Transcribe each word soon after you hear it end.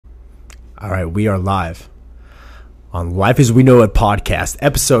All right, we are live on Life as We Know It podcast,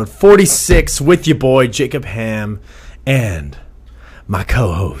 episode 46, with your boy Jacob Ham and my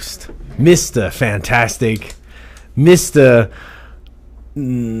co-host, Mr. Fantastic, Mr.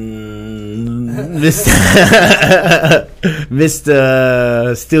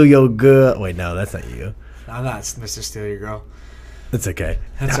 Mr. Steal Your Girl. Wait, no, that's not you. I'm not Mr. Steal Your Girl. That's okay.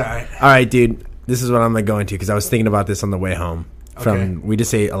 That's all right. All right, dude. This is what I'm going to because I was thinking about this on the way home. We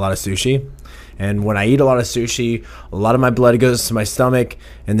just ate a lot of sushi. And when I eat a lot of sushi, a lot of my blood goes to my stomach,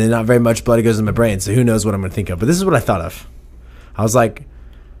 and then not very much blood goes to my brain. So who knows what I'm going to think of. But this is what I thought of. I was like,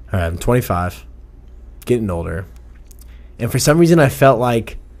 all right, I'm 25, getting older. And for some reason, I felt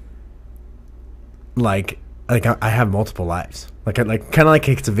like I have multiple lives. Kind of like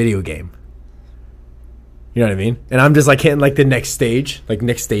it's a video game. You know what I mean? And I'm just like hitting like the next stage, like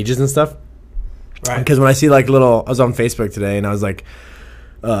next stages and stuff. Right. Because when I see like I was on Facebook today and I was like,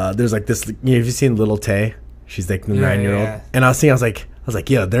 there's like this, have you seen Little Tay? She's like the 9-year-old. Yeah. And I was like,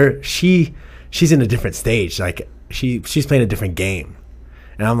 yeah, she's in a different stage. Like she's playing a different game.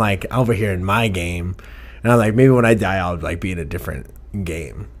 And I'm like over here in my game. And I'm like, maybe when I die, I'll like be in a different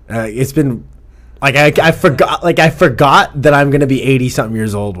game. It's been like, I forgot that I'm going to be 80 something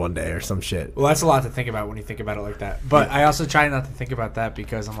years old one day or some shit. Well, that's a lot to think about when you think about it like that. But I also try not to think about that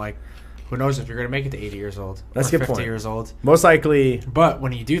because I'm like, who knows if you're going to make it to 80 years old That's or a good 50 point. years old. Most likely. But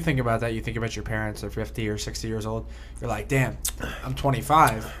when you do think about that, you think about your parents are 50 or 60 years old. You're like, damn, I'm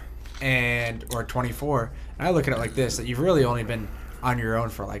 25 or 24. And I look at it like this, that you've really only been on your own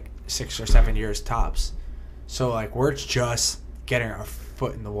for like 6 or 7 years tops. So like we're just getting our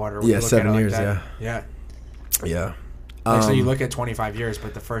foot in the water. When Yeah, you look 7 at it years, like yeah. that. Yeah. Like, so you look at 25 years,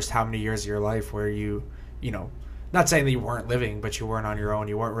 but the first how many years of your life where you know, not saying that you weren't living, but you weren't on your own.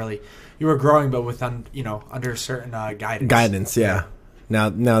 You weren't really, you were growing, but with, under certain guidance. Guidance, yeah. Now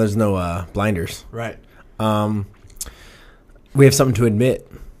there's no blinders. Right. We have something to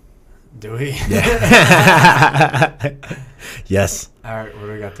admit. Do we? Yeah. Yes. All right, what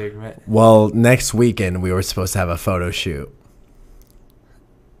do we got to admit? Well, next weekend we were supposed to have a photo shoot.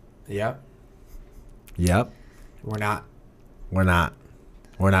 Yep. Yep. We're not. We're not.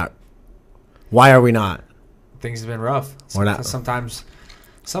 Why are we not? Things have been rough. We're not. Sometimes,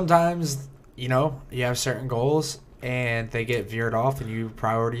 you know, you have certain goals and they get veered off and your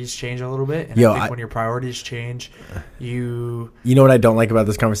priorities change a little bit. And I think when your priorities change, You know what I don't like about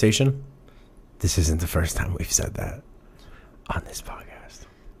this conversation? This isn't the first time we've said that on this podcast.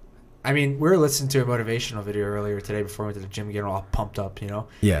 I mean, we were listening to a motivational video earlier today before we went to the gym, getting all pumped up, you know?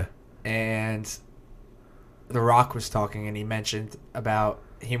 Yeah. And The Rock was talking, and he mentioned about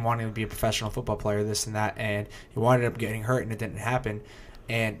him wanting to be a professional football player, this and that, and he wound up getting hurt, and it didn't happen.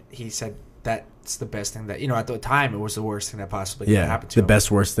 And he said that's the best thing that, you know, at the time, it was the worst thing that possibly could happen to him.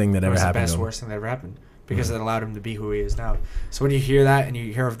 Worst thing that ever happened to him. Worst thing that ever happened because it allowed him to be who he is now. So when you hear that and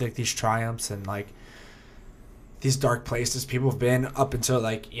you hear of like these triumphs and like these dark places people have been up until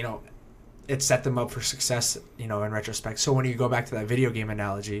like, you know, it set them up for success, you know, in retrospect. So when you go back to that video game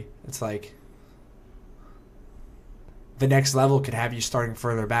analogy, it's like the next level could have you starting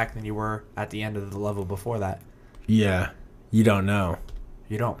further back than you were at the end of the level before that. Yeah. You don't know.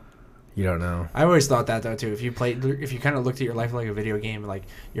 You don't know. I always thought that though too. If you kind of looked at your life like a video game, like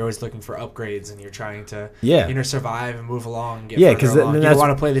you're always looking for upgrades and you're trying to, survive and move along. And get because you don't want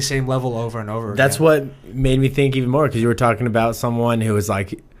to play the same level over and over. That's what made me think even more because you were talking about someone who was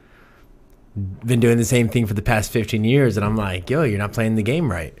like been doing the same thing for the past 15 years, and I'm like, yo, you're not playing the game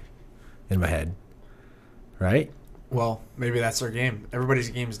right. In my head, right? Well, maybe that's their game. Everybody's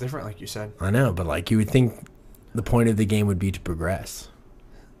game is different, like you said. I know, but like you would think the point of the game would be to progress.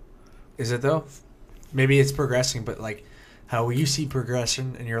 Is it though? Maybe it's progressing, but like how you see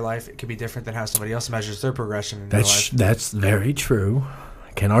progression in your life, it could be different than how somebody else measures their progression in their life. That's very true.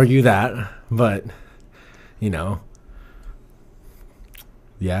 I can't argue that, but you know,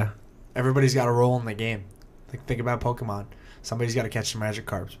 yeah. Everybody's got a role in the game. Like think about Pokemon. Somebody's got to catch the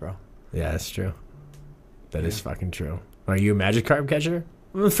Magikarps, bro. Yeah, that's true. That is fucking true. Are you a Magikarp catcher?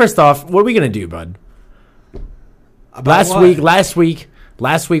 Well, first off, what are we gonna do, bud? Last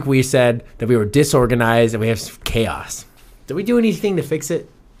week we said that we were disorganized and we have chaos. Did we do anything to fix it?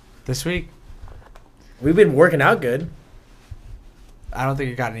 This week? We've been working out good. I don't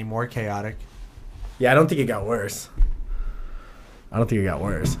think it got any more chaotic. Yeah, I don't think it got worse. I think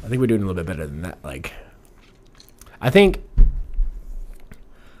we're doing a little bit better than that. Like, I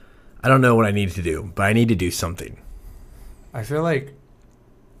don't know what I need to do, but I need to do something. I feel like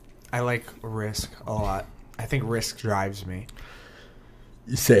I like risk a lot. I think risk drives me.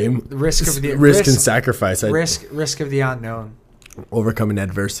 Same. Risk and sacrifice. Risk of the unknown. Overcoming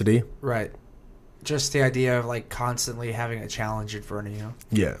adversity. Right. Just the idea of like constantly having a challenge in front of you.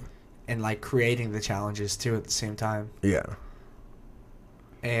 Yeah. And like creating the challenges too at the same time. Yeah.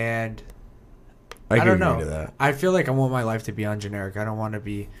 And I don't can know. agree to that. I feel like I want my life to be ungeneric. I don't want to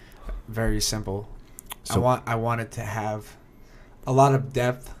be very simple. So, I want it to have a lot of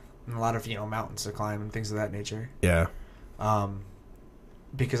depth and a lot of, mountains to climb and things of that nature. yeah.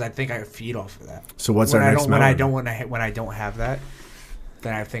 Because I think I feed off of that. So what's our next mountain? When I don't have that,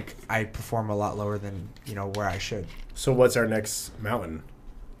 then I think I perform a lot lower than, where I should. So what's our next mountain?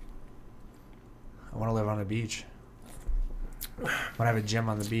 I want to live on the beach. I want to have a gym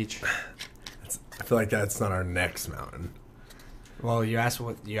on the beach. I feel like that's not our next mountain. Well, you asked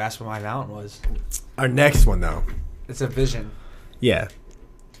what my mountain was. Our next one, though. It's a vision, Yeah.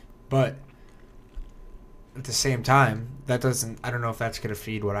 but at the same time, I don't know if that's going to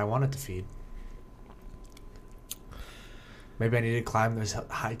feed what I want it to feed. Maybe I need to climb those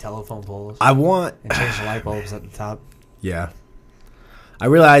high telephone poles I want... and change the light bulbs at the top. Yeah. I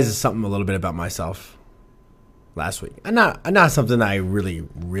realized something a little bit about myself last week. And not something that I really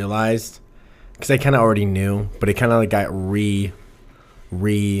realized, because I kind of already knew, but it kind of like got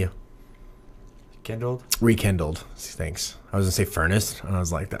rekindled. Thanks. I was going to say furnace, and I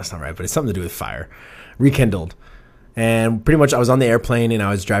was like, that's not right, but it's something to do with fire. Rekindled. And pretty much I was on the airplane, and I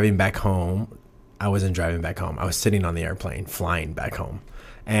was driving back home. I wasn't driving back home. I was sitting on the airplane, flying back home.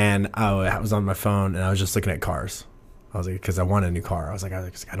 And I was on my phone, and I was just looking at cars. I was like, because I want a new car. I was like, I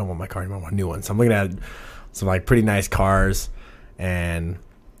don't want my car anymore. I want a new one. So I'm looking at some like pretty nice cars, and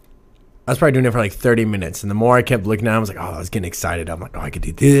I was probably doing it for like 30 minutes. And the more I kept looking at it, I was like, I was getting excited. I'm like, I could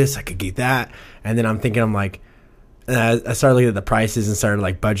do this. I could get that. And then I'm thinking, and I started looking at the prices and started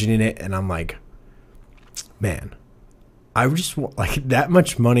like budgeting it. And I'm like, man, I just want like that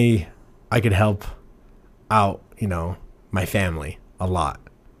much money. I could help out, my family a lot.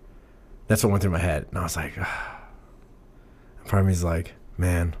 That's what went through my head. And I was like, part of me is like,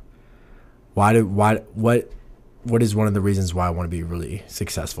 man, what is one of the reasons why I want to be really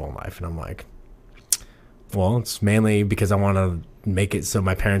successful in life? And I'm like, well, it's mainly because I want to make it so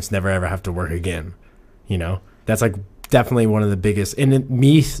my parents never ever have to work again. That's like definitely one of the biggest. And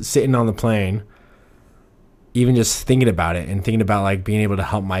me sitting on the plane, even just thinking about it and thinking about like being able to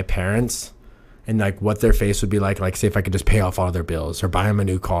help my parents and like what their face would be like say if I could just pay off all their bills or buy them a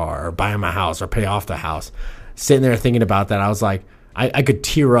new car or buy them a house or pay off the house. Sitting there thinking about that, I was like, I could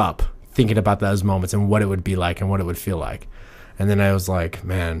tear up thinking about those moments and what it would be like and what it would feel like. And then I was like,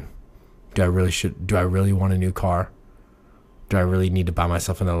 man, do I really want a new car? Do I really need to buy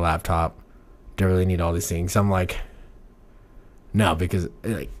myself another laptop? Do I really need all these things? I'm like, no, because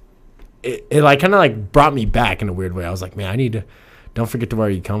it like kind of like brought me back in a weird way. I was like, man, don't forget to where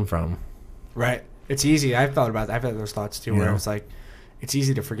you come from. Right. It's easy. I've thought about that. I've had those thoughts too, where I was like, it's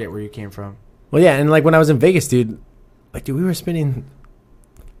easy to forget where you came from. Well, yeah, and like when I was in Vegas, dude, we were spending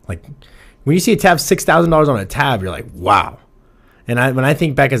like when you see a tab $6,000 on a tab, you're like, wow. And when I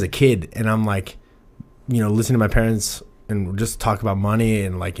think back as a kid, and I'm like, listening to my parents and just talk about money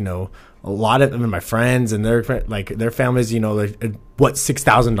and like a lot of them, my friends and their families, like what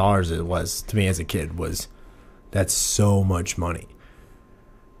 $6,000 it was to me as a kid that's so much money,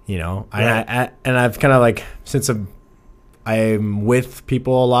 Right. And I've kind of like since I'm with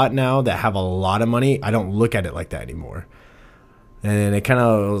people a lot now that have a lot of money, I don't look at it like that anymore. And it kind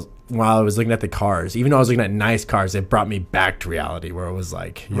of, while I was looking at the cars, even though I was looking at nice cars, it brought me back to reality where it was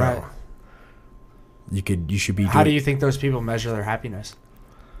like, right. You should be. How do you think those people measure their happiness?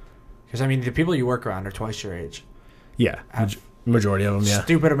 Because I mean, the people you work around are twice your age. Yeah, majority of them. Yeah,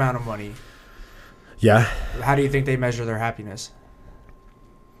 stupid amount of money. Yeah. How do you think they measure their happiness?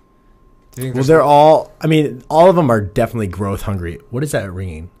 Do you think they're all. I mean, all of them are definitely growth hungry. What is that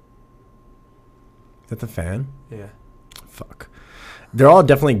ringing? Is that the fan? Yeah. Fuck. They're all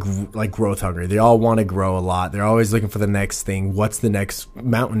definitely growth hungry. They all want to grow a lot. They're always looking for the next thing. What's the next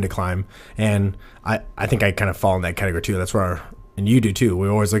mountain to climb? And I think I kind of fall in that category too. That's where, and you do too.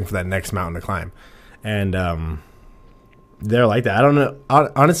 We're always looking for that next mountain to climb. And they're like that. I don't know.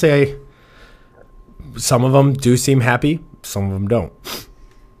 Honestly, some of them do seem happy. Some of them don't.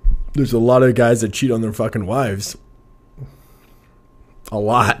 There's a lot of guys that cheat on their fucking wives. A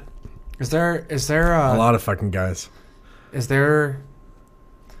lot. Is there a lot of fucking guys? Is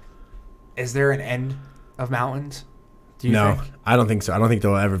there an end of mountains? Do you think? I don't think so. I don't think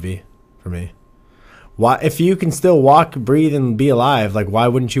there will ever be for me. Why, if you can still walk, breathe, and be alive, like why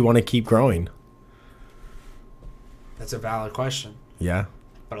wouldn't you want to keep growing? That's a valid question. Yeah.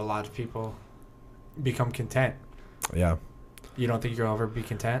 But a lot of people become content. Yeah. You don't think you'll ever be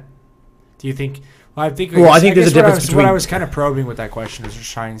content? Do you think Well, I think there's a difference between what I was kind of probing with that question is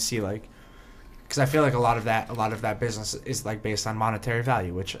just trying to see like, because I feel like a lot of that business is like based on monetary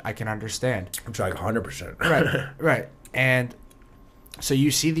value, which I can understand. I'm trying 100%. Right. And so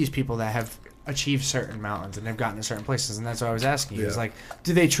you see these people that have achieved certain mountains and they've gotten to certain places, and that's what I was asking you. Is like,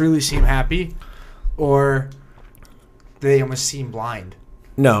 do they truly seem happy, or do they almost seem blind?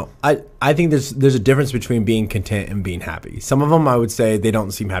 No, I think there's a difference between being content and being happy. Some of them I would say they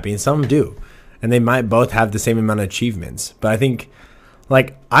don't seem happy, and some do, and they might both have the same amount of achievements. But I think,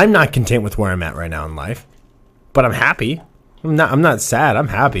 like, I'm not content with where I'm at right now in life, but I'm happy. I'm not sad. I'm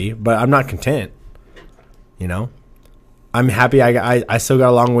happy, but I'm not content. You know, I'm happy. I still got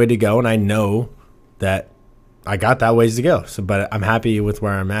a long way to go, and I know that I got that ways to go. So, but I'm happy with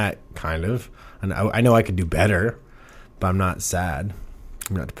where I'm at, kind of, and I know I could do better, but I'm not sad.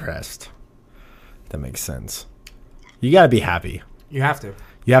 I'm not depressed. If that makes sense. You got to be happy. You have to.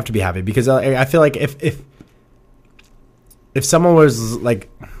 You have to be happy, because I feel like if someone was like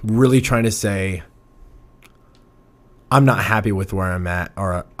really trying to say, I'm not happy with where I'm at,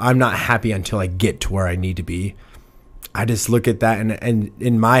 or I'm not happy until I get to where I need to be, I just look at that and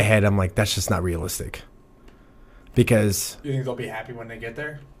in my head I'm like, that's just not realistic. Because you think they'll be happy when they get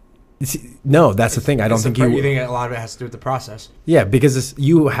there? No, that's the thing. I don't think you think a lot of it has to do with the process. Yeah, because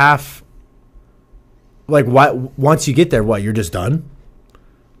you have, like, once you get there, you're just done?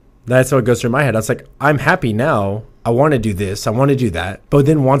 That's what goes through my head. I was like, I'm happy now. I want to do this. I want to do that. But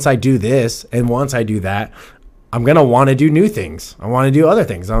then once I do this and once I do that, I'm going to want to do new things. I want to do other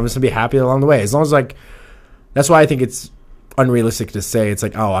things. I'm just going to be happy along the way. As long as, like, that's why I think it's unrealistic to say it's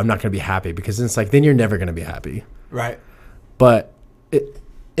like, oh, I'm not going to be happy, because it's like, then you're never going to be happy. Right. But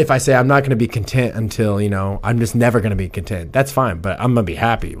if I say I'm not going to be content until, I'm just never going to be content, that's fine. But I'm going to be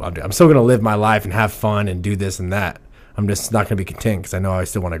happy. I'm still going to live my life and have fun and do this and that. I'm just not going to be content because I know I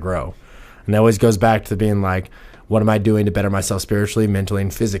still want to grow. And that always goes back to being like, what am I doing to better myself spiritually, mentally,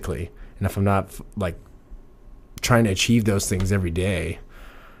 and physically? And if I'm not like trying to achieve those things every day,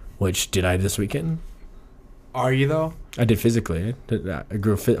 which did I this weekend? Are you though? I did physically.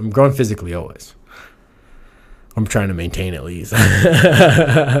 I'm growing physically always. I'm trying to maintain at least.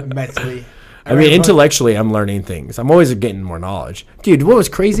 Mentally. I mean, intellectually, I'm learning things. I'm always getting more knowledge. Dude, what was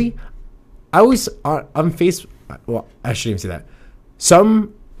crazy? I was on Facebook. Well, I shouldn't even say that.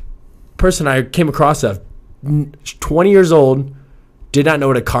 Some person I came across 20 years old, did not know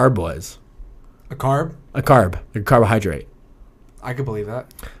what a carb was. A carb? A carbohydrate. I could believe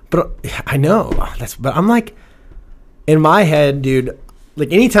that. But I know. But I'm like, in my head, dude,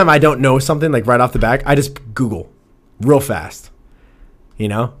 like anytime I don't know something, like right off the back, I just Google real fast.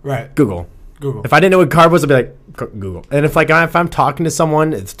 Right. Google. If I didn't know what carb was, I'd be like, Google. And if I'm talking to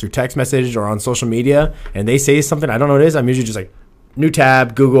someone, it's through text message or on social media, and they say something I don't know what it is, I'm usually just like, new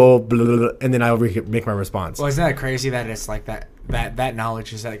tab, Google, blah, blah, blah, and then I'll make my response. Well, isn't that crazy that it's like that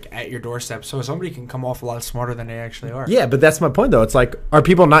knowledge is like at your doorstep, so somebody can come off a lot smarter than they actually are. Yeah, but that's my point though. It's like, are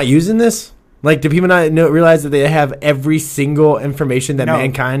people not using this? Like, do people not realize that they have every single information that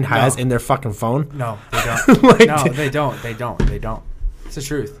mankind has in their fucking phone? No, they don't. They don't. It's the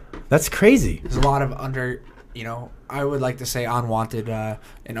truth. That's crazy. There's a lot of I would like to say unwanted and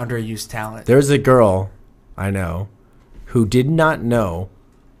underused talent. There's a girl I know who did not know,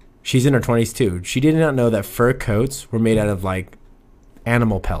 she's in her 20s too, she did not know that fur coats were made out of, like,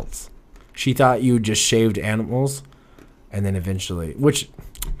 animal pelts. She thought you just shaved animals, and then eventually, which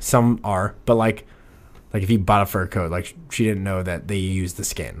some are, but like if you bought a fur coat, like, she didn't know that they used the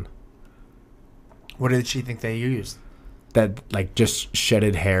skin. What did she think they used? That, like, just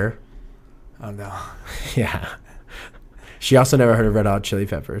shedded hair. Oh, no. Yeah. She also never heard of Red Hot Chili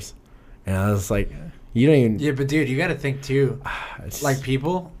Peppers. And I was like, you don't even... Yeah, but dude, you got to think, too. Like,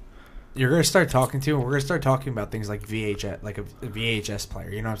 people, you're going to start talking to, and we're going to start talking about things like VHS, like a VHS player.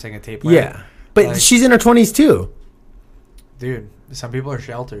 You know what I'm saying? A tape player. Yeah. But like, she's in her 20s, too. Dude, some people are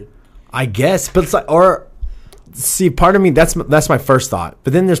sheltered. I guess. But it's like... Or... See, part of me, that's my first thought.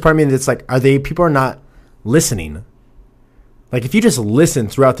 But then there's part of me that's like, people are not listening. Like, if you just listen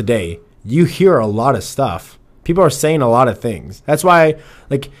throughout the day, you hear a lot of stuff. People are saying a lot of things. That's why,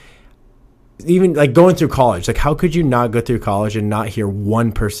 like, even, like, going through college, like, how could you not go through college and not hear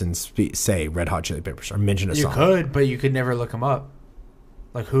one person say Red Hot Chili Peppers or mention a song? You could, but you could never look them up.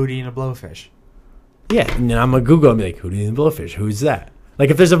 Like Hootie and the Blowfish. Yeah, and then I'm going to Google and be like, Hootie and the Blowfish, who's that? Like,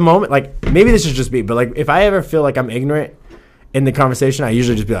 if there's a moment, like, maybe this is just me, but, like, if I ever feel like I'm ignorant in the conversation, I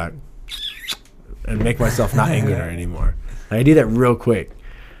usually just be like, and make myself not ignorant anymore. I do that real quick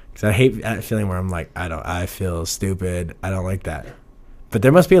because I hate that feeling where I'm like, I feel stupid. I don't like that. But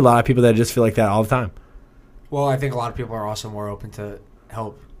there must be a lot of people that just feel like that all the time. Well, I think a lot of people are also more open to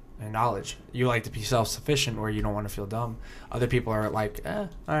help and knowledge. You like to be self-sufficient where you don't want to feel dumb. Other people are like, all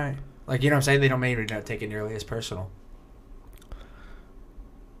right. Like, you know what I'm saying? They don't maybe not take it nearly as personal.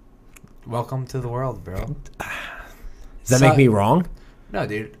 Welcome to the world, bro. Does that make me wrong? No,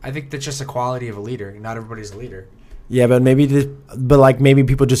 dude. I think that's just a quality of a leader. Not everybody's a leader. Yeah, but maybe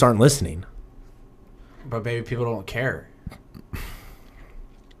people just aren't listening. But maybe people don't care.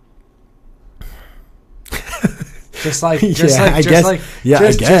 Just like when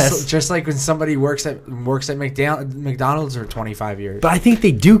somebody works at McDonald's for 25 years. But I think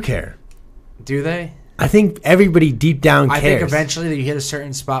they do care. Do they? I think everybody deep down cares. I think eventually you hit a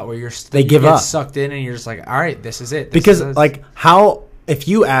certain spot where you give up, sucked in, and you're just like, all right, this is it. Because like how if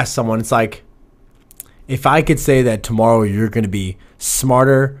you ask someone, it's like, if I could say that tomorrow you're going to be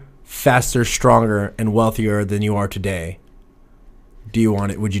smarter, faster, stronger, and wealthier than you are today, do you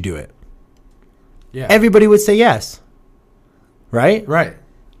want it? Would you do it? Yeah. Everybody would say yes. Right? Right.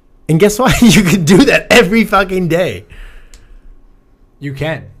 And guess what? You can do that every fucking day. You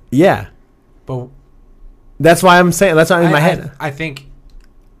can. Yeah. But that's why I'm saying, that's why I'm in my head. I think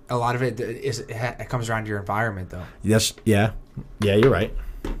a lot of it comes around to your environment, though. Yes. Yeah. Yeah, you're right.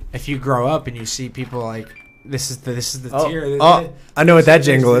 If you grow up and you see people like, this is the tier. I know what that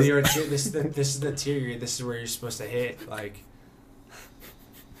jingle is. This is the tier. This is where you're supposed to hit. Like,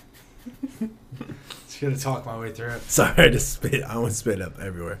 just gonna talk my way through it. Sorry, I just spit. I want to spit up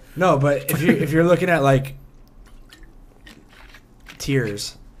everywhere. No, but if you're looking at like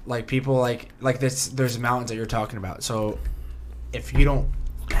tiers, like people like this, there's mountains that you're talking about. So if you don't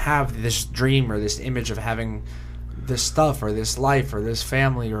have this dream or this image of having this stuff or this life or this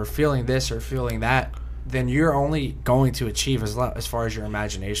family or feeling this or feeling that, then you're only going to achieve as far as your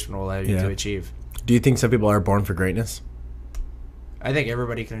imagination will allow you to achieve. Do you think some people are born for greatness? I think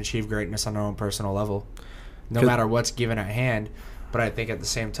everybody can achieve greatness on their own personal level, no matter what's given at hand. But I think at the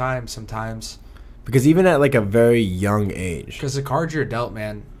same time, sometimes... Because even at like a very young age... Because the cards you're dealt,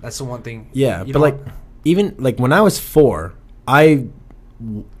 man, that's the one thing... Yeah, but like, even like when I was 4, I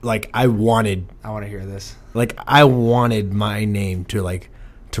wanted... I want to hear this. Like, I wanted my name to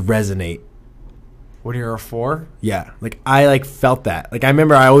resonate. When you were 4? Yeah. Like, I felt that. Like, I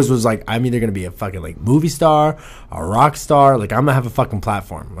remember I always was like, I'm either going to be a fucking like movie star, a rock star. Like, I'm going to have a fucking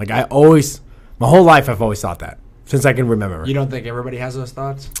platform. Like, my whole life I've always thought that. Since I can remember. You don't think everybody has those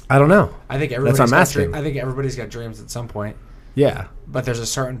thoughts? I don't know. I think everybody's That's what I'm asking. I think everybody's got dreams at some point. Yeah. But there's a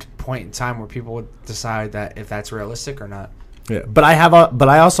certain point in time where people would decide that if that's realistic or not. Yeah. But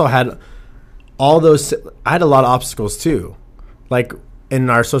I also had all those... I had a lot of obstacles, too. Like... In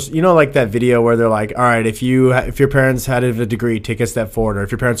our social, like that video where they're like, all right, if your parents had a degree, take a step forward, or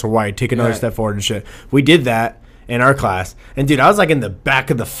if your parents were white, take another step forward and shit. We did that in our class, and dude, I was like in the back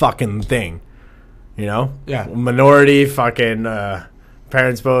of the fucking thing, Yeah. Minority, fucking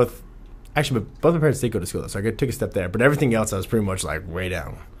parents both. Actually, but both my parents did go to school, so I took a step there. But everything else, I was pretty much like way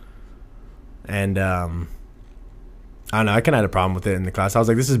down. And I don't know, I kind of had a problem with it in the class. I was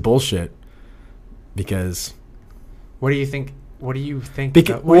like, this is bullshit. Because. What do you think? What do you think?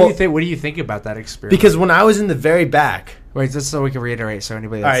 What do you think about that experience? Because when I was in the very back. Wait, just so we can reiterate, so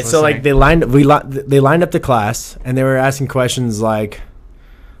anybody. All right, listening. so like they lined up the class, and they were asking questions like,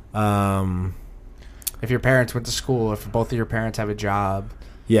 if your parents went to school, if both of your parents have a job.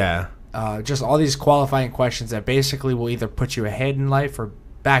 Yeah. Just all these qualifying questions that basically will either put you ahead in life or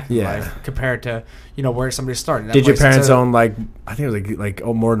back in life compared to where somebody started. Did your parents own I think it was like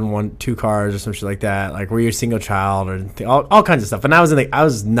more than 2 cars or some shit like that? Like, were you a single child or all kinds of stuff? And I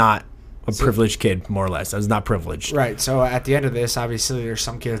was not a privileged kid, more or less. I was not privileged. Right. So at the end of this, obviously, there's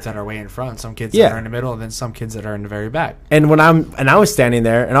some kids that are way in front, some kids that are in the middle, and then some kids that are in the very back. And I was standing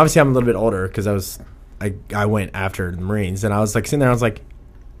there, and obviously I'm a little bit older because I went after the Marines, and I was like sitting there, I was like,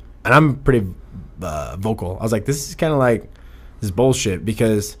 and I'm pretty vocal. I was like, this is kind of like. This bullshit,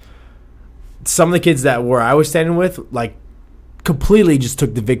 because some of the kids that I was standing with, like, completely just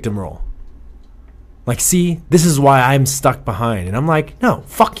took the victim role. Like, see, this is why I'm stuck behind. And I'm like, no,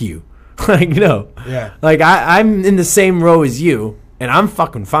 fuck you. Like, no. Yeah. Like, I'm in the same row as you, and I'm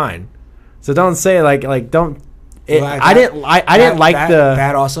fucking fine. So don't say, don't.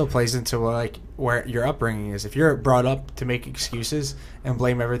 That also plays into, where your upbringing is. If you're brought up to make excuses and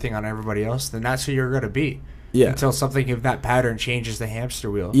blame everything on everybody else, then that's who you're going to be. Yeah. Until something of that pattern changes the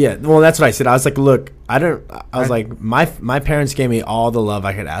hamster wheel. Yeah. Well, that's what I said. I was like, look, my parents gave me all the love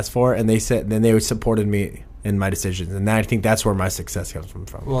I could ask for, and they supported me in my decisions, and I think that's where my success comes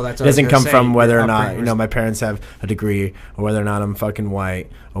from. Well, that's it doesn't come from whether or not my parents have a degree, or whether or not I'm fucking white,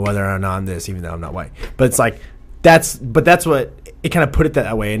 or whether or not I'm this, even though I'm not white. But it's like that's what it kind of put it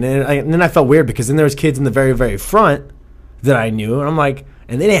that way, and then I felt weird because then there was kids in the very, very front that I knew, and I'm like.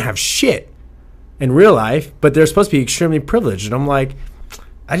 and they didn't have shit in real life, but they're supposed to be extremely privileged. And I'm like,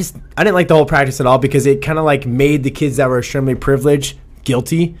 I didn't like the whole practice at all, because it kind of like made the kids that were extremely privileged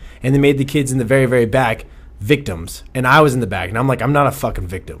guilty, and they made the kids in the very, very back victims. And I was in the back, and I'm like, I'm not a fucking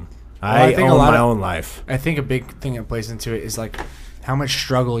victim. I own my own life. I think a big thing that plays into it is like how much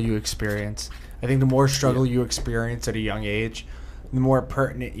struggle you experience. I think the more struggle you experience at a young age, the more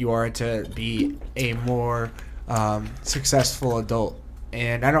pertinent you are to be a more successful adult.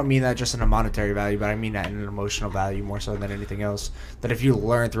 And I don't mean that just in a monetary value, but I mean that in an emotional value more so than anything else. That if you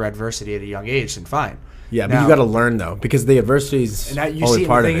learn through adversity at a young age, then fine. Yeah, but you got to learn, though, because the adversity is only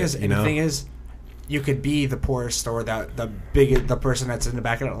part of it. And the thing is, you could be the poorest or the person that's in the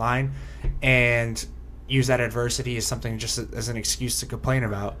back of that line and use that adversity as something just as an excuse to complain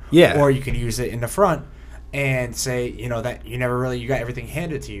about. Yeah. Or you could use it in the front and say, you know, that you got everything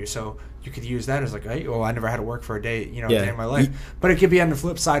handed to you. So you could use that as like, hey, well, I never had to work for a day, you know, day in my life. But it could be on the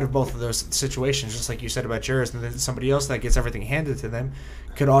flip side of both of those situations, just like you said about yours. And then somebody else that gets everything handed to them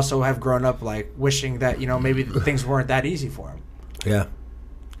could also have grown up like wishing that, you know, maybe things weren't that easy for them. Yeah.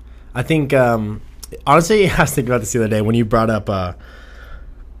 I think, honestly, I was thinking about this the other day when you brought up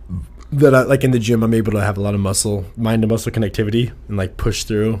that like in the gym, I'm able to have a lot of mind to muscle connectivity and like push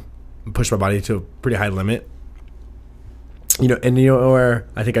my body to a pretty high limit. You know, and you know where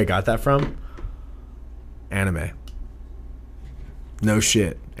I think I got that from? Anime. No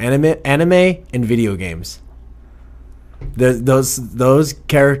shit. Anime and video games. Those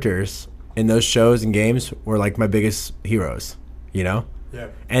characters in those shows and games were like my biggest heroes, you know? Yeah.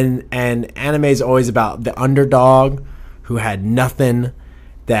 And anime is always about the underdog who had nothing,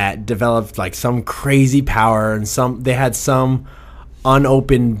 that developed like some crazy power, and they had some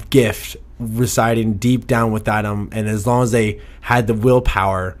unopened gift residing deep down within them, and as long as they had the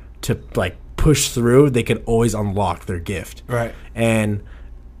willpower to like push through, they could always unlock their gift. Right. And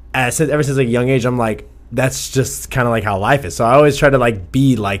ever since like a young age, I'm like, that's just kind of like how life is. So I always try to like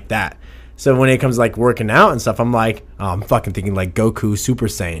be like that. So when it comes to like working out and stuff, I'm like, I'm fucking thinking like Goku Super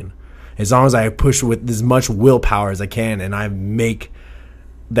Saiyan. As long as I push with as much willpower as I can, and I make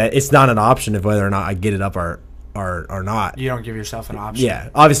that it's not an option of whether or not I get it up or not. You don't give yourself an option. Yeah,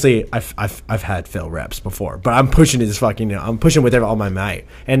 obviously I've had fail reps before, but I'm pushing this fucking. I'm pushing with all my might,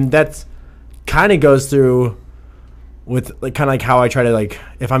 and that's kind of goes through with like kind of like how I try to like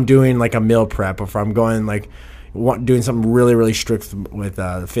if I'm doing like a meal prep, or if I'm going like doing something really really strict with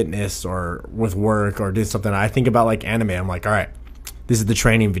fitness or with work or doing something. I think about like anime. I'm like, all right, this is the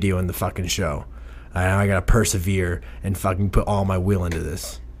training video in the fucking show. I gotta persevere and fucking put all my will into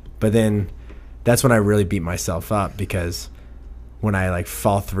this. But then that's when I really beat myself up, because when I like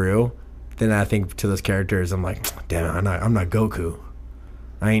fall through, then I think to those characters, I'm like, damn, I'm not Goku.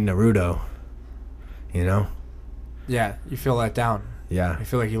 I ain't Naruto. You know? Yeah, you feel let down. Yeah. I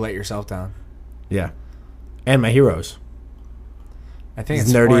feel like you let yourself down. Yeah. And my heroes. I think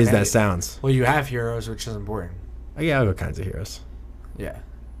as nerdy as that sounds. Well, you have heroes, which is important. Yeah, I have all kinds of heroes. Yeah.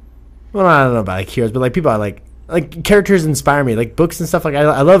 Well, I don't know about like heroes, but like people I like characters inspire me, like books and stuff. Like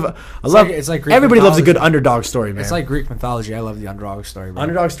I love. It's like Greek everybody mythology. Loves a good underdog story, man. It's like Greek mythology. I love the underdog story, bro.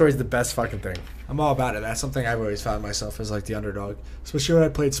 Underdog story is the best fucking thing. I'm all about it. That's something I've always found myself as like the underdog, especially when I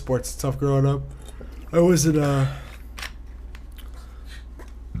played sports and stuff growing up. I wasn't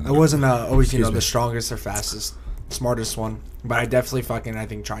always the strongest or fastest, smartest one, but I definitely I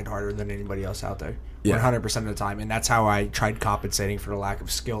think tried harder than anybody else out there. 100% of the time, and that's how I tried compensating for the lack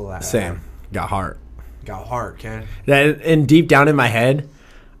of skill that Same. Got heart, kid. And deep down in my head,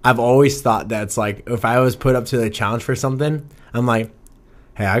 I've always thought that's like if I was put up to the challenge for something, I'm like,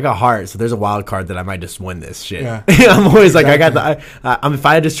 hey, I got heart, so there's a wild card that I might just win this shit. Yeah. I'm always like, I got the. If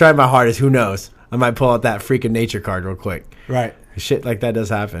I just tried my hardest, who knows? I might pull out that freaking nature card real quick. Right. Shit like that does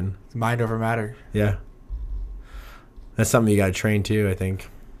happen. Mind over matter. Yeah. That's something you got to train too, I think.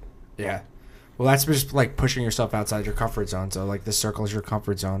 Yeah. Well, that's just like pushing yourself outside your comfort zone. So like this circle is your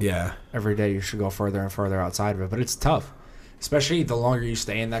comfort zone. Yeah. Every day you should go further and further outside of it. But it's tough. Especially the longer you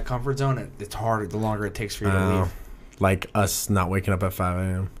stay in that comfort zone, it's harder the longer it takes for you to leave. Like us not waking up at 5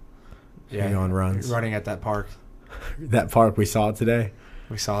 a.m. Yeah. On runs. Running at that park. That park, we saw it today.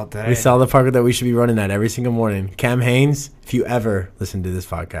 We saw it today. We saw the park that we should be running at every single morning. Cam Haynes, if you ever listen to this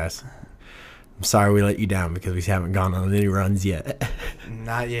podcast, I'm sorry we let you down because we haven't gone on any runs yet.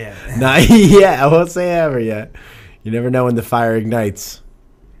 Not yet. Not yet. I won't say ever yet. You never know when the fire ignites.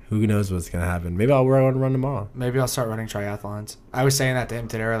 Who knows what's going to happen? Maybe I'll run tomorrow. Maybe I'll start running triathlons. I was saying that to him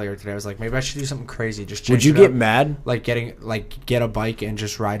earlier today. I was like, maybe I should do something crazy. Just change Would you get mad? Like get a bike and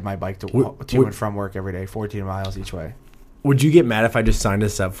just ride my bike to and from work every day, 14 miles each way. Would you get mad if I just signed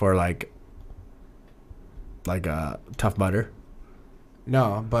us up for like a Tough Mudder?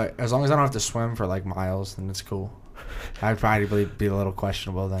 No, but as long as I don't have to swim for like miles, then it's cool. I'd probably be a little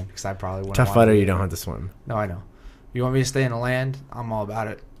questionable then, because I probably wouldn't. Tough Mudder, you don't have to swim. No, I know. You want me to stay in the land? I'm all about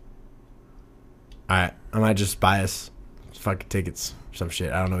it. All right, I might just buy us fucking tickets or some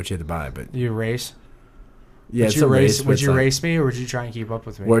shit. I don't know what you have to buy, but You race? yeah, Would it's you a race. but Would it's you like- race me, or would you try and keep up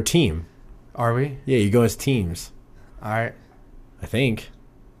with me? We're a team. Are we? Yeah, you go as teams. All right. I think.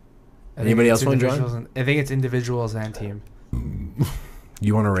 I think Anybody it's else want to individuals join? I think it's individuals and team.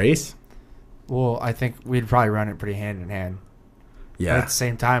 You want to race? Well, I think we'd probably run it pretty hand in hand. But at Yeah. the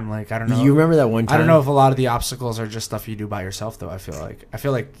same time, like I don't know. You remember that one time? I don't know if a lot of the obstacles are just stuff you do by yourself, though. I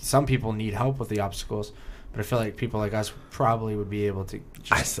feel like some people need help with the obstacles, but I feel like people like us probably would be able to.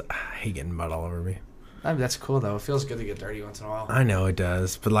 I hate getting mud all over me. I mean, that's cool though. It feels good to get dirty once in a while. I know it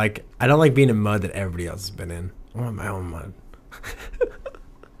does, but like I don't like being in mud that everybody else has been in. I want my own mud.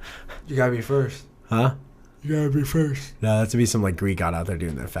 You gotta be first. Huh? You gotta be first. No, that's to be some like Greek god out there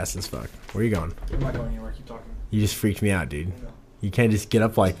doing that fast as fuck. Where you going? I'm not going anywhere. Keep talking. You just freaked me out, dude. You can't just get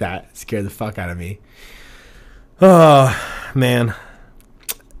up like that. Scare the fuck out of me. Oh, man.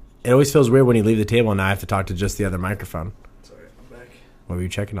 It always feels weird when you leave the table and I have to talk to just the other microphone. Sorry, I'm back. What were you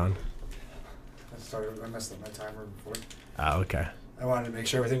checking on? I messed up my timer before. Oh, okay. I wanted to make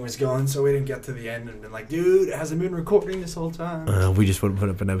sure everything was going, so we didn't get to the end and been like, dude, it hasn't been recording this whole time. We just wouldn't put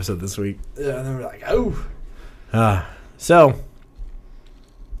up an episode this week. Yeah, and then we're like, oh. So,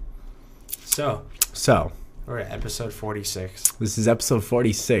 We're at episode 46. this is episode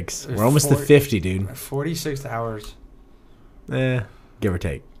 46. There's We're almost to 40 50, dude. 46 hours, Give or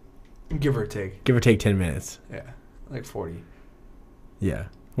take. give or take. Give or take 10 minutes. Yeah, like 40. Yeah.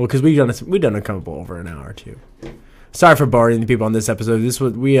 Well, because we've done a couple over an hour or two. Sorry for boring the people on this episode. This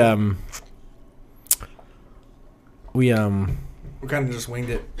was we kind of just winged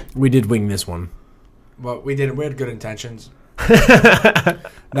it. we did wing this one. But we had good intentions.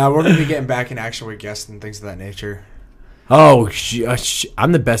 Now we're gonna be getting back in action with guests and things of that nature. Oh,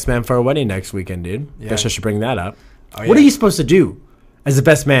 I'm the best man for a wedding next weekend, dude. Yeah. Guess I should bring that up. Oh, What yeah. are you supposed to do as the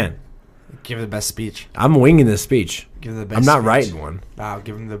best man? Give the best speech. I'm winging this speech. Give the best. I'm not speech. writing one. Wow,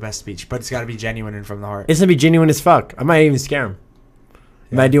 give him the best speech, but it's got to be genuine and from the heart. It's gonna be genuine as fuck. I might even scare him. I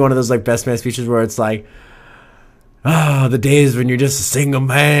Yeah. might do one of those like best man speeches where it's like, the days when you're just a single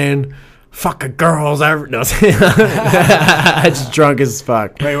man, fuck a girls. No, just drunk as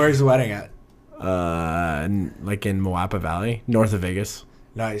fuck. Wait, where's the wedding at? Like in Moapa Valley, north of Vegas.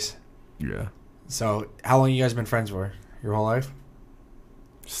 Nice. Yeah. So, how long you guys been friends for? Your whole life?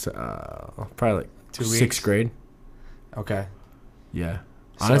 So, probably like 2 weeks? sixth grade. Okay. Yeah.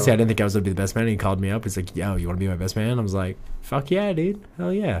 So- Honestly, I didn't think I was gonna be the best man. He called me up. He's like, "Yo, you want to be my best man?" I was like, "Fuck yeah, dude!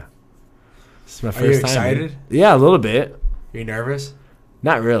 Hell yeah!" This is my Are first you time. excited? Dude. Yeah, a little bit. Are you nervous?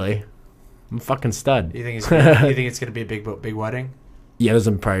 Not really. I'm a fucking stud. You think it's gonna be a big wedding? Yeah, there's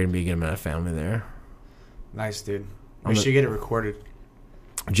probably gonna be a good amount of family there. Nice, dude. We I'm a- should get it recorded.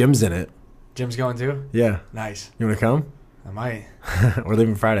 Jim's in it. Jim's going too. Yeah. Nice. You wanna come? I might. We're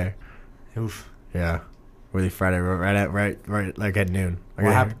leaving Friday. Oof. Yeah. We're leaving Friday right like at noon.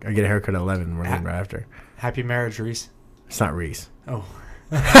 I get a haircut at 11. We're leaving right after. Happy marriage, Reese. It's not Reese. Oh.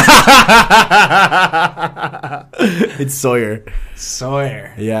 It's Sawyer.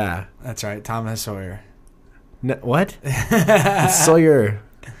 Sawyer. Yeah. That's right, Thomas Sawyer. No, what? It's Sawyer.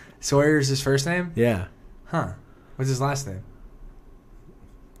 Sawyer's his first name? Yeah. Huh. What's his last name?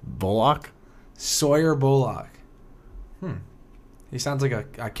 Bullock? Sawyer Bullock. He sounds like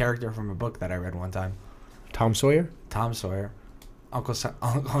a character from a book that I read one time. Tom Sawyer? Tom Sawyer. Uncle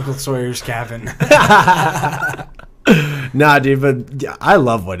Sawyer's Cabin. Nah, dude, but yeah, I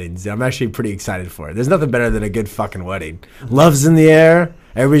love weddings. I'm actually pretty excited for it. There's nothing better than a good fucking wedding. Love's in the air.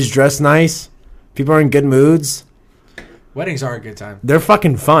 Everybody's dressed nice. People are in good moods. Weddings are a good time. They're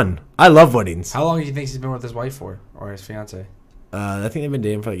fucking fun. I love weddings. How long do you think he's been with his wife for? Or his fiance? I think they've been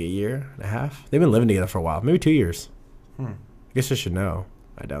dating for like a year and a half. They've been living together for a while. Maybe 2 years. I guess I should know.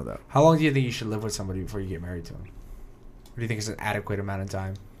 I doubt that. How long do you think you should live with somebody before you get married to him? What do you think is an adequate amount of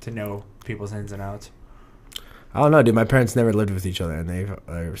time to know people's ins and outs? I don't know, dude. My parents never lived with each other, and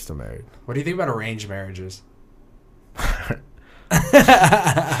they're still married. What do you think about arranged marriages?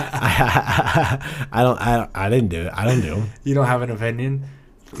 I didn't do it. I don't do them. You don't have an opinion?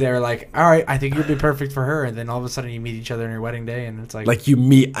 They're like, all right, I think you'd be perfect for her, and then all of a sudden you meet each other on your wedding day, and it's like, Like you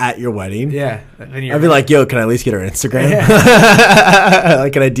meet at your wedding. yeah. Then you're I'd be like, yo, can I at least get her Instagram?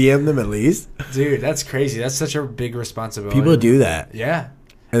 Like, can I DM them at least? dude, that's crazy. That's such a big responsibility. People do that. Yeah.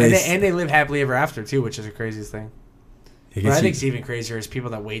 And And, they- they live happily ever after, too, which is the craziest thing. I What guess I you- think is even crazier is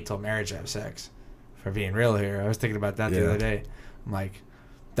people that wait till marriage to have sex. For being real here. I was thinking about that the Yeah. other day. I'm like,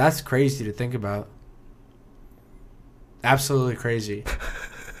 that's crazy to think about. Absolutely crazy.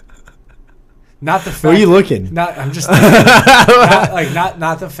 Not the fact. Where are you looking? Not. I'm just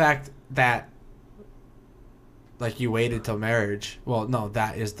not the fact that like you waited till marriage. Well, no,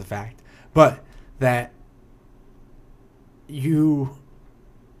 that is the fact. But that you're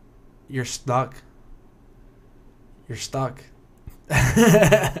stuck. You're stuck.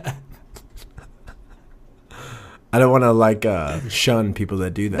 I don't want to like shun people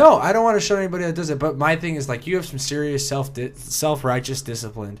that do that. No, I don't want to shun anybody that does it. But my thing is like you have some serious self-righteous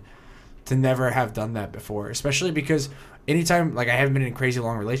discipline to never have done that before, especially because anytime like I haven't been in crazy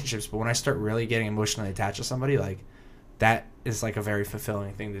long relationships, but when I start really getting emotionally attached to somebody, like that is like a very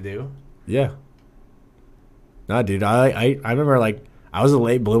fulfilling thing to do. Yeah. Nah, dude. I remember like I was a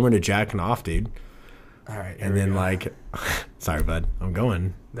late bloomer to jacking off, dude. All right, And then like, sorry, bud. I'm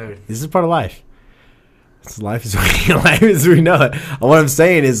going. Dude. This is part of life. Life is life as we know it. What I'm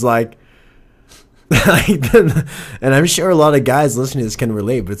saying is like, and I'm sure a lot of guys listening to this can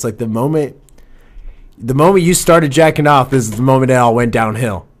relate, but it's like the moment you started jacking off is the moment it all went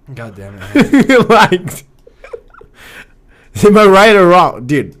downhill. God damn it. Like, am I right or wrong,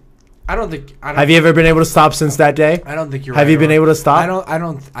 dude? Have you ever been able to stop since that day? I don't think you're. Have right you been able to stop? I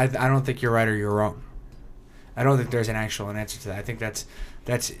don't think you're right or you're wrong. I don't think there's an actual answer to that. I think that's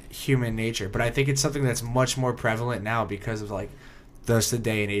human nature, but I think it's something that's much more prevalent now because of like the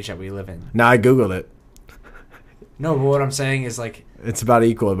day and age that we live in. No, I googled it. No, but what I'm saying is like it's about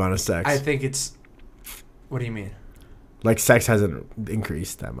equal amount of sex. I think it's. What do you mean? Like sex hasn't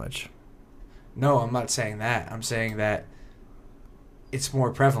increased that much. No, I'm not saying that. I'm saying that it's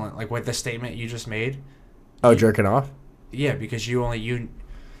more prevalent. Like with the statement you just made. Oh, jerking off? Yeah, because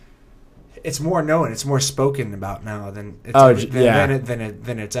it's more known. It's more spoken about now than it's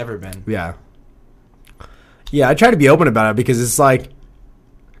than it's ever been. Yeah. Yeah, I try to be open about it because it's like,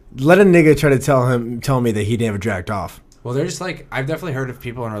 let a nigga try to tell me that he never jacked off. Well, there's like I've definitely heard of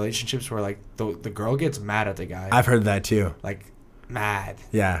people in relationships where like the girl gets mad at the guy. I've heard that too. Like mad.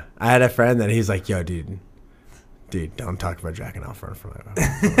 Yeah, I had a friend that he's like, yo, dude, don't talk about jacking off in front of her.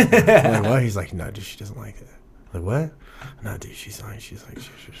 I'm like, what? He's like, no, dude, she doesn't like it. I'm like, what? No, dude, she feels like she's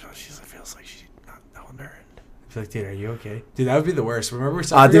not on her end. I feel like, dude, are you okay? Dude, that would be the worst. Remember we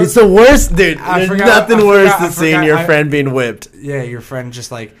saw dude, it's the worst, dude. There's nothing worse than seeing your friend being whipped. Yeah, your friend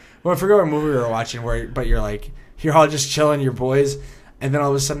just like, well, I forgot what movie we were watching but you're like, you're all just chilling, your boys, and then all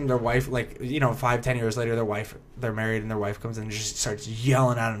of a sudden their wife, like, 5-10 years later, they're married and their wife comes in and just starts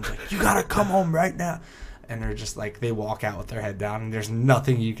yelling at them, like, you gotta come home right now. And they're just like, they walk out with their head down and there's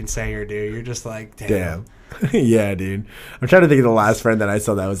nothing you can say or do. You're just like, damn. Yeah, dude. I'm trying to think of the last friend that I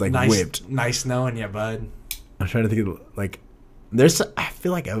saw that was like whipped. Nice knowing you, bud. I'm trying to think of like, I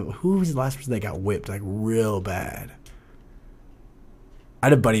feel like, who was the last person that got whipped like real bad? I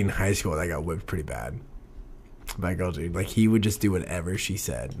had a buddy in high school that got whipped pretty bad by a girl, dude. Like, he would just do whatever she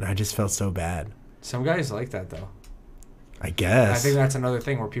said, and I just felt so bad. Some guys like that, though. I guess. I think that's another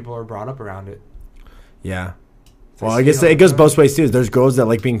thing where people are brought up around it. Yeah. Well, I guess it goes both ways, too. There's girls that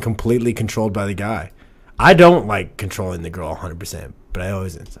like being completely controlled by the guy. I don't like controlling the girl 100%, but I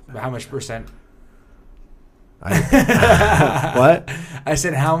always... But how much percent? What? I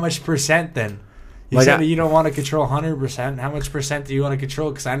said, how much percent, then? You like said you don't want to control 100%. How much percent do you want to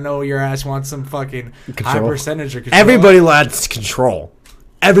control? Because I know your ass wants some fucking high percentage of control. Everybody wants control.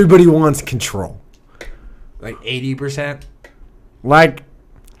 Everybody wants control. Like 80%? Like,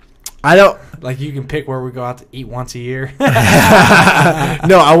 I don't... Like you can pick where we go out to eat once a year? No,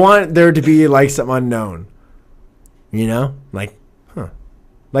 I want there to be like some unknown. You know? Like,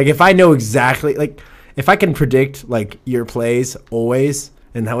 like if I know exactly... Like, if I can predict like your plays always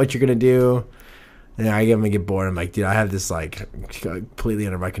and what you're going to do... And I get bored. I'm like, dude, I have this like completely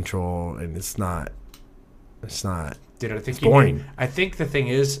under my control, and it's not. Dude, I think it's boring. I think the thing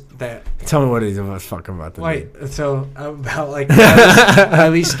is that. Tell me what it is about fucking about the. Wait, so about like at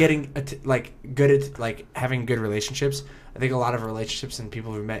least getting like good at like having good relationships. I think a lot of relationships and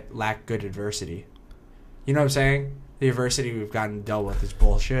people we've met lack good adversity. You know what I'm saying? The adversity we've gotten dealt with is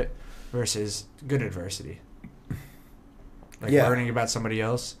bullshit versus good adversity. Like learning about somebody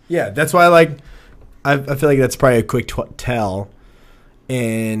else. Yeah, that's why I feel like that's probably a quick tell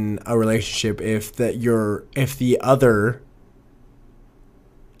in a relationship if the other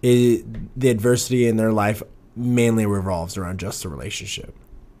is the adversity in their life mainly revolves around just the relationship.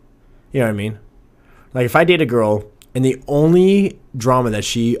 You know what I mean? Like if I date a girl and the only drama that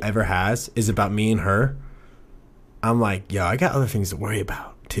she ever has is about me and her, I'm like, yo, I got other things to worry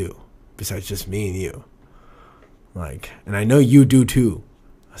about too, besides just me and you. Like, and I know you do too.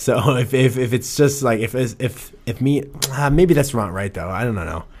 So if it's just like if me maybe that's not right though. I don't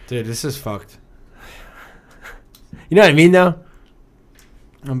know. Dude, this is fucked. You know what I mean, though?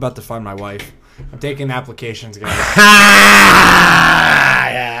 I'm about to find my wife. I'm taking applications, guys.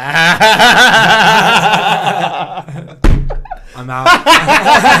 I'm out.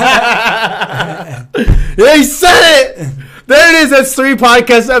 Yeah, he said it. There it is. That's 3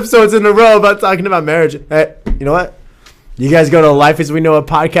 podcast episodes in a row about talking about marriage. Hey, you know what? You guys go to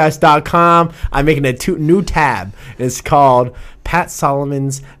lifeasweknowitpodcast.com. I'm making a new tab. It's called Pat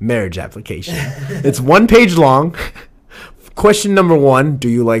Solomon's marriage application. It's 1 page long. Question number 1, do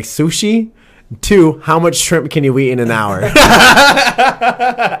you like sushi? 2, how much shrimp can you eat in an hour?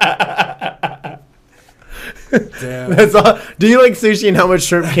 Damn. That's all. Do you like sushi and how much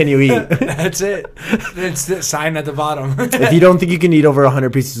shrimp can you eat? That's it. It's the sign at the bottom. If you don't think you can eat over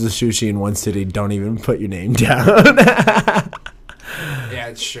 100 pieces of sushi in one city, don't even put your name down. Yeah,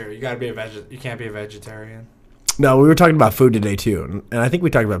 it's true. You gotta be You can't be a vegetarian. No, we were talking about food today too, and I think we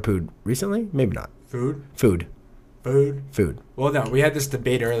talked about food recently. Maybe not. Food. Food. Well, no, we had this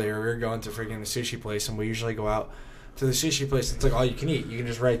debate earlier. We were going to freaking the sushi place, and we usually go out to the sushi place. It's like all you can eat. You can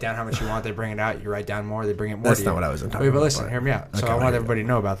just write down how much you want. They bring it out. You write down more. They bring it more. That's to not you. what I was talking Wait, about. but listen, hear me out. So Okay, I want everybody to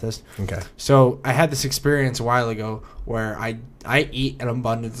know about this. Okay. So I had this experience a while ago where I eat an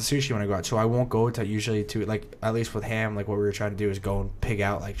abundance of sushi when I go out. So I won't go to usually to like at least with ham. Like what we were trying to do is go and pig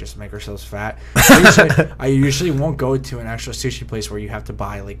out, like just make ourselves fat. I usually won't go to an actual sushi place where you have to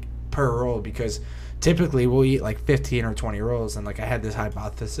buy like per roll because typically we'll eat like 15 or 20 rolls. And like I had this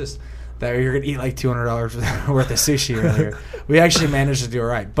hypothesis that you're gonna eat like $200 worth of sushi earlier. We actually managed to do it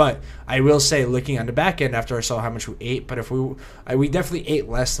right, but I will say, looking on the back end after I saw how much we ate, but if we definitely ate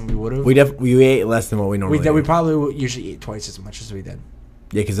less than we would have. We ate less than what we normally. We probably would usually eat twice as much as we did.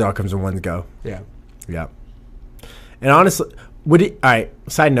 Yeah, because it all comes in one go. Yeah. Yeah. And honestly, all right.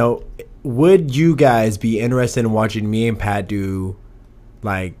 Side note: would you guys be interested in watching me and Pat do,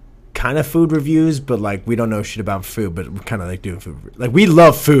 like, kind of food reviews, but like we don't know shit about food, but we kind of like doing food. Like we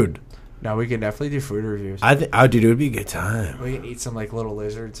love food. No, we can definitely do food reviews. Dude, it would be a good time. We can eat some like little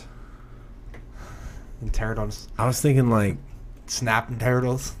lizards and turtles. I was thinking like snapping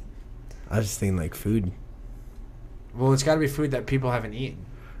turtles. I was just thinking like food. Well, it's got to be food that people haven't eaten.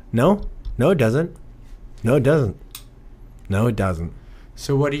 No, it doesn't. No, it doesn't. No, it doesn't.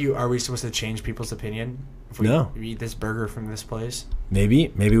 So are we supposed to change people's opinion if we eat this burger from this place?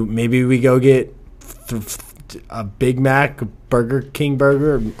 Maybe we go get a Big Mac, a Burger King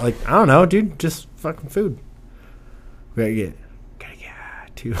burger, like I don't know, dude, just fucking food. We gotta get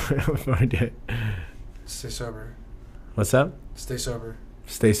two. Stay sober. What's up? Stay sober.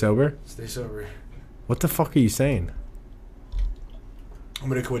 Stay sober? Stay sober. What the fuck are you saying? I'm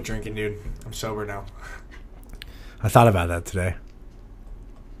gonna quit drinking, dude. I'm sober now. I thought about that today.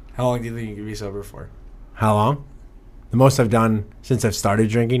 How long do you think you can be sober for? How long? The most I've done since I've started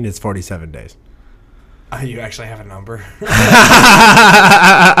drinking is 47 days. You actually have a number?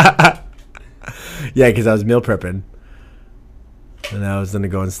 Yeah, because I was meal prepping. And I was going to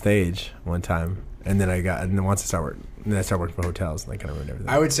go on stage one time. And then I started working for hotels, and I kind of ruined everything.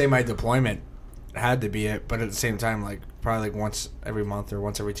 I would say my deployment had to be it, but at the same time, like probably like once every month or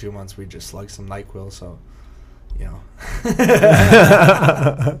once every 2 months, we just slug some NyQuil. So, you know.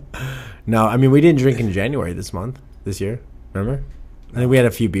 No, I mean we didn't drink in January this year. Remember? I think we had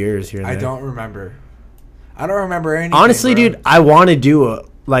a few beers here and there. I don't remember anything. Honestly, bro. dude, I want to do a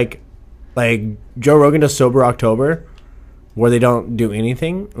like Joe Rogan does Sober October, where they don't do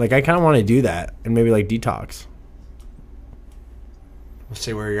anything. Like I kind of want to do that and maybe like detox. We'll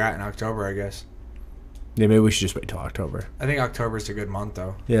see where you're at in October, I guess. Yeah, maybe we should just wait till October. I think October's a good month,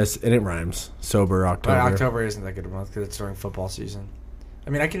 though. Yes, and it rhymes. Sober October. But October isn't that good a month because it's during football season.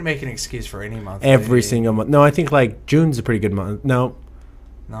 I mean, I can make an excuse for any month. Every single month. No, I think like June's a pretty good month. No,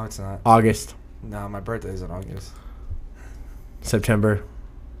 it's not. August. No, my birthday is in August. September.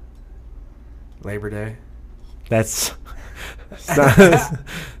 Labor Day. That's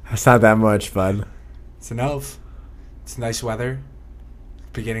not that much, bud. It's enough. It's nice weather.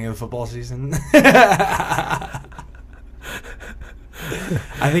 Beginning of the football season. I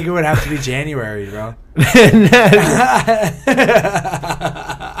think it would have to be January, bro.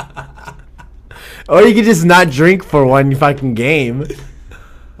 Or you could just not drink for one fucking game.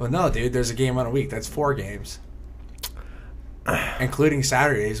 Well, no, dude. There's a game on a week. That's 4 games. Including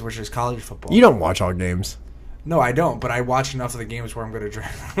Saturdays, which is college football. You don't watch all games. No, I don't. But I watch enough of the games where I'm going to drink.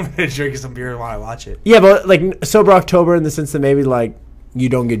 I'm going to drink some beer while I watch it. Yeah, but like Sober October in the sense that maybe like you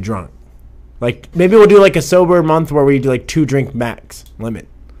don't get drunk. Like maybe we'll do like a sober month where we do like 2 drink max limit.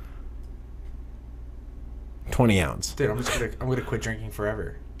 20 ounce. Dude, I'm gonna quit drinking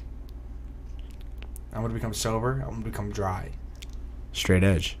forever. I'm gonna become sober. I'm gonna become dry. Straight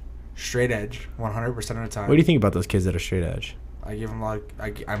edge. straight edge 100% of the time. What do you think about those kids that are straight edge? I give them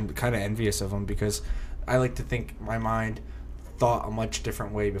I'm kind of envious of them because I like to think my mind thought a much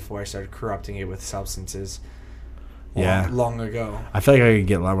different way before I started corrupting it with substances. Long ago. I feel like I could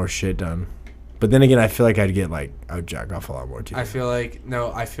get a lot more shit done, but then again, I feel like I would jack off a lot more too. I feel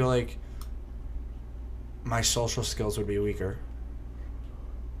like my social skills would be weaker.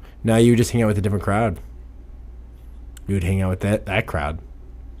 Now you would just hang out with a different crowd. You would hang out with that crowd.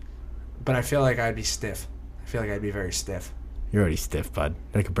 But I feel like I'd be stiff. I feel like I'd be very stiff. You're already stiff, bud.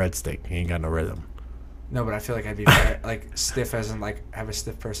 Like a breadstick. You ain't got no rhythm. No, but I feel like I'd be very, stiff as in, have a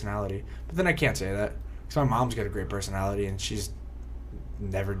stiff personality. But then I can't say that. Because my mom's got a great personality, and she's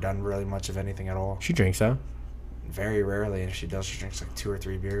never done really much of anything at all. She drinks, though? Very rarely, and if she does, she drinks, 2 or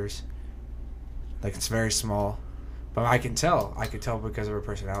 3 beers. It's very small. But I can tell. I can tell because of her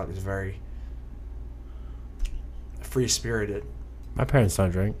personality. It's very free-spirited. My parents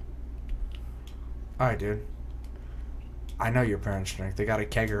don't drink. All right, dude. I know your parents drink. They got a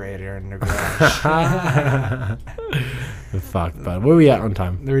kegerator in their garage. Fuck, bud. Where are we at on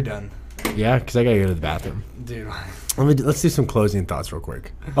time? They're done. Yeah, because I got to go to the bathroom. Dude. Let's do some closing thoughts real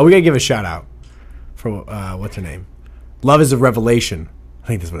quick. Oh, we got to give a shout-out for, what's her name? Love is a Revelation. I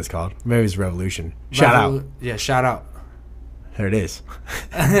think that's what it's called. Maybe it's Revolution. Shout out. Yeah, shout out. There it is.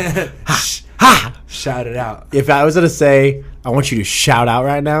 Ha! Shout it out. If I was going to say, I want you to shout out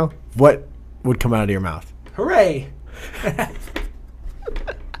right now, what would come out of your mouth? Hooray!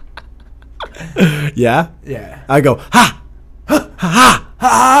 Yeah? Yeah. I go, ha! Ha! Ha! Ha!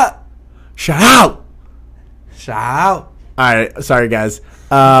 Ha! Shout out! Shout out. All right. Sorry, guys.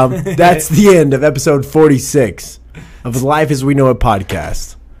 That's the end of episode 46 of Life as We Know It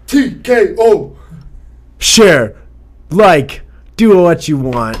podcast. TKO. Share, like, do what you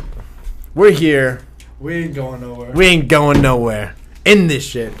want. We're here. We ain't going nowhere. We ain't going nowhere. In this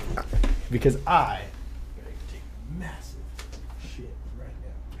shit. Because I